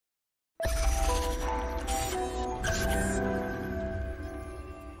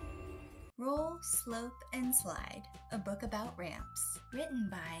Slope, and Slide, a book about ramps, written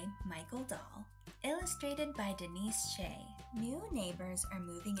by Michael Dahl, illustrated by Denise Shea. New neighbors are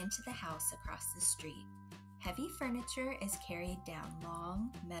moving into the house across the street. Heavy furniture is carried down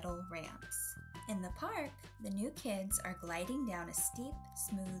long, metal ramps. In the park, the new kids are gliding down a steep,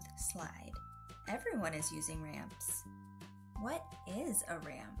 smooth slide. Everyone is using ramps. What is a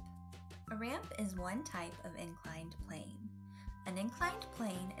ramp? A ramp is one type of inclined plane. An inclined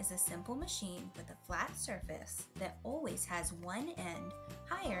plane is a simple machine with a flat surface that always has one end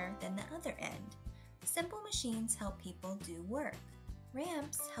higher than the other end. Simple machines help people do work.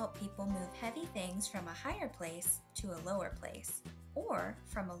 Ramps help people move heavy things from a higher place to a lower place, or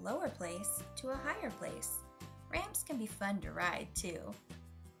from a lower place to a higher place. Ramps can be fun to ride too.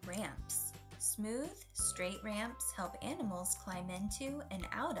 Ramps. Smooth, straight ramps help animals climb into and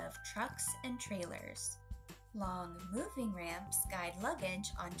out of trucks and trailers. Long, moving ramps guide luggage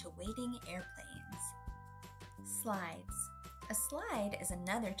onto waiting airplanes. Slides. A slide is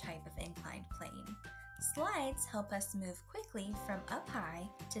another type of inclined plane. Slides help us move quickly from up high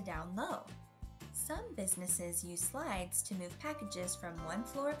to down low. Some businesses use slides to move packages from one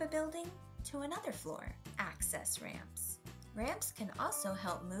floor of a building to another floor. Access ramps. Ramps can also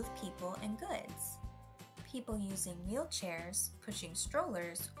help move people and goods. People using wheelchairs, pushing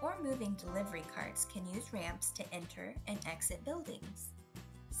strollers, or moving delivery carts can use ramps to enter and exit buildings.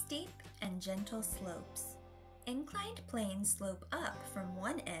 Steep and gentle slopes. Inclined planes slope up from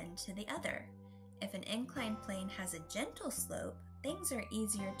one end to the other. If an inclined plane has a gentle slope, things are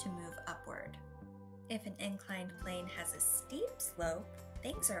easier to move upward. If an inclined plane has a steep slope,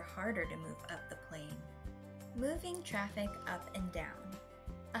 things are harder to move up the plane. Moving traffic up and down.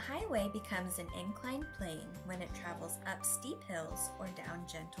 A highway becomes an inclined plane when it travels up steep hills or down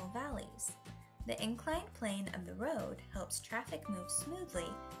gentle valleys. The inclined plane of the road helps traffic move smoothly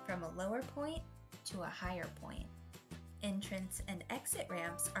from a lower point to a higher point. Entrance and exit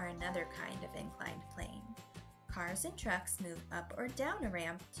ramps are another kind of inclined plane. Cars and trucks move up or down a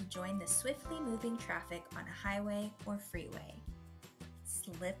ramp to join the swiftly moving traffic on a highway or freeway.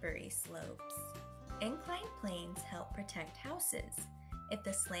 Slippery slopes. Inclined planes help protect houses. If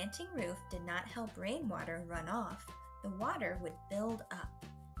the slanting roof did not help rainwater run off, the water would build up.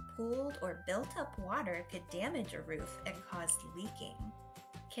 Pooled or built-up water could damage a roof and cause leaking.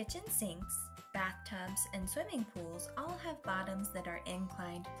 Kitchen sinks, bathtubs, and swimming pools all have bottoms that are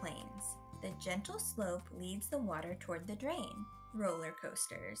inclined planes. The gentle slope leads the water toward the drain. Roller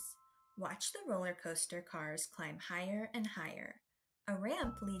coasters. Watch the roller coaster cars climb higher and higher. A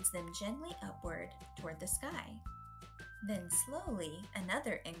ramp leads them gently upward toward the sky. Then slowly,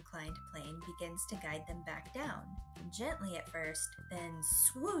 another inclined plane begins to guide them back down. Gently at first, then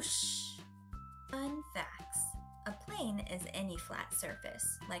swoosh! Fun facts. A plane is any flat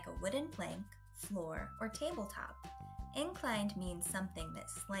surface, like a wooden plank, floor, or tabletop. Inclined means something that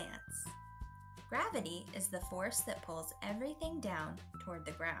slants. Gravity is the force that pulls everything down toward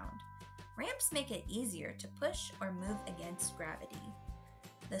the ground. Ramps make it easier to push or move against gravity.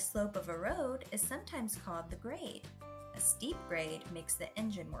 The slope of a road is sometimes called the grade. A steep grade makes the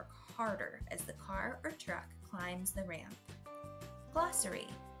engine work harder as the car or truck climbs the ramp. Glossary.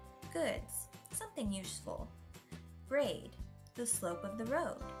 Goods, something useful. Grade, the slope of the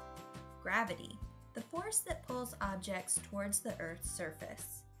road. Gravity, the force that pulls objects towards the Earth's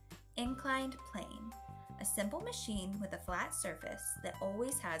surface. Inclined plane, a simple machine with a flat surface that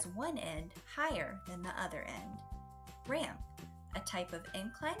always has one end higher than the other end. Ramp, a type of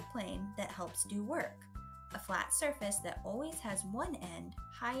inclined plane that helps do work. A flat surface that always has one end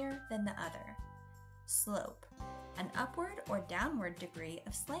higher than the other. Slope, an upward or downward degree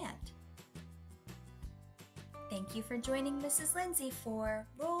of slant. Thank you for joining Mrs. Lindsay for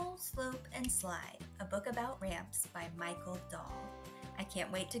Roll, Slope, and Slide, a book about ramps by Michael Dahl. I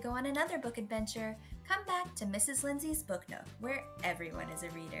can't wait to go on another book adventure. Come back to Mrs. Lindsay's Book Nook, where everyone is a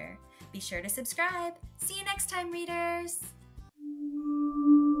reader. Be sure to subscribe. See you next time, readers!